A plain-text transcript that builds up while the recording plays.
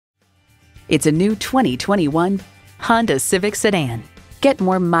It's a new 2021 Honda Civic Sedan. Get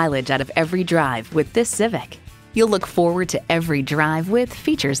more mileage out of every drive with this Civic. You'll look forward to every drive with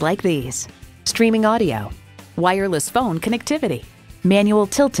features like these: streaming audio, wireless phone connectivity, manual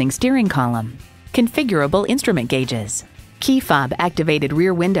tilting steering column, configurable instrument gauges, key fob activated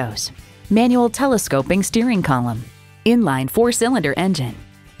rear windows, manual telescoping steering column, inline 4-cylinder engine,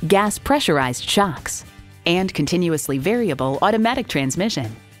 gas pressurized shocks, and continuously variable automatic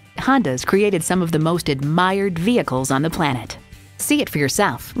transmission. Honda's created some of the most admired vehicles on the planet. See it for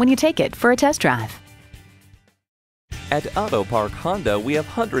yourself when you take it for a test drive. At Autopark Honda, we have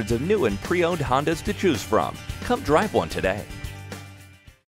hundreds of new and pre-owned Hondas to choose from. Come drive one today.